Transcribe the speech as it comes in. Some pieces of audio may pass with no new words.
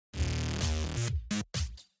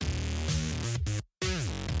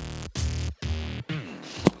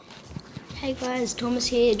Hey guys, Thomas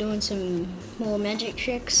here doing some more magic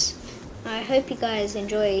tricks. I hope you guys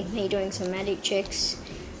enjoy me doing some magic tricks.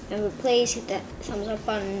 Remember, please hit that thumbs up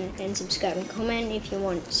button and subscribe and comment if you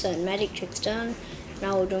want certain magic tricks done, and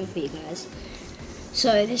I will do them for you guys.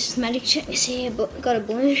 So this is magic tricks here, got a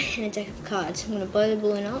balloon and a deck of cards. I'm going to blow the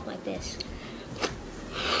balloon up like this.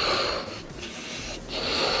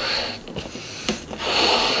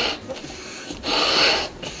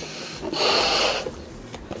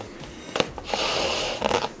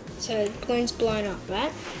 So the balloon's blown up,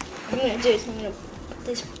 right? What I'm going to do is I'm going to put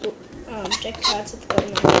this deck of cards at the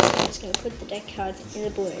bottom like this. I'm just going to put the deck of cards in the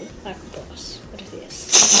balloon like a boss. What is this?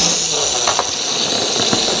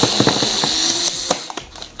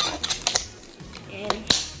 And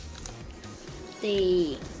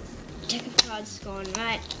the deck of cards has gone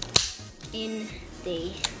right in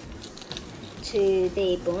to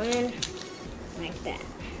the balloon like that.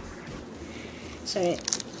 So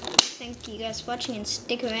thank you guys for watching and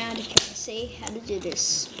stick around if you want to see how to do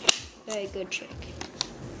this very good trick.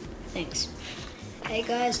 Thanks. Hey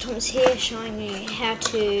guys, Thomas here showing you how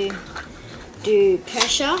to do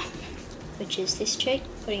pressure, which is this trick,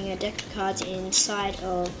 putting a deck of cards inside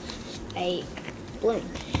of a balloon.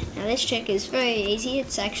 Now this trick is very easy,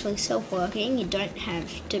 it's actually self-working, you don't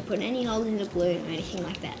have to put any holes in the balloon or anything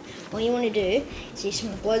like that. All you want to do is you just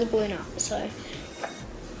want to blow the balloon up. So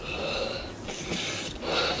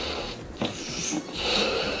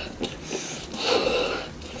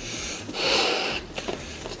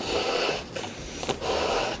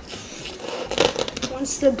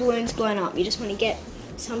once the balloon's blown up, you just want to get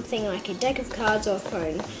something like a deck of cards or a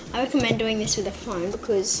phone. I recommend doing this with a phone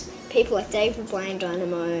because people like David Blaine,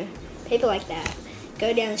 Dynamo, people like that,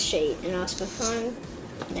 go down the street and ask for a phone,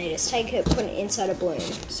 and they just take it, put it inside a balloon.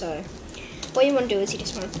 So what you want to do is you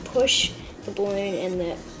just want to push the balloon and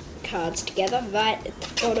the cards together right at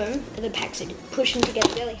the bottom of the pack. So you push them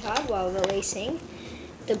together really hard while releasing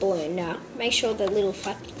the balloon. Now make sure the little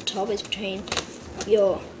flap at the top is between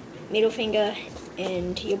your middle finger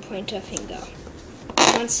and your pointer finger.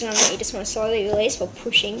 Once done that, you just want to slowly release while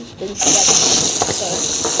pushing them together. So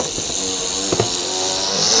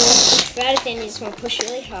right at the end, you just want to push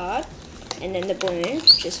really hard, and then the balloon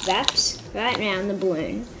just wraps right around the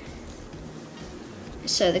balloon.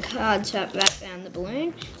 So the cards wrap right around the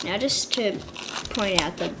balloon. Now just to point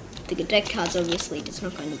out that the deck cards obviously does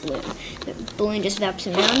not go in the balloon. The balloon just wraps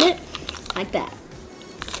around it like that.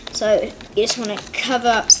 So you just want to cover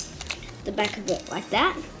up the back of it like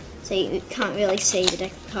that, so you can't really see the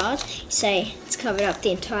deck of cards. You say it's covered up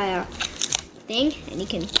the entire thing, and you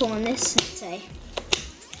can pull on this and say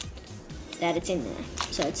that it's in there.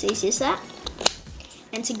 So it's easy as that.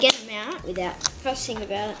 And to get them out without fussing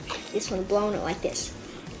about it, you just want to blow on it like this,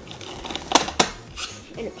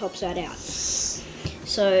 and it pops right out.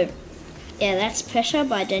 So yeah, that's Pressure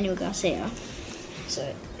by Daniel Garcia.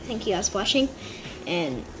 So thank you guys for watching,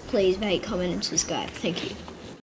 and please rate, comment and subscribe. Thank you.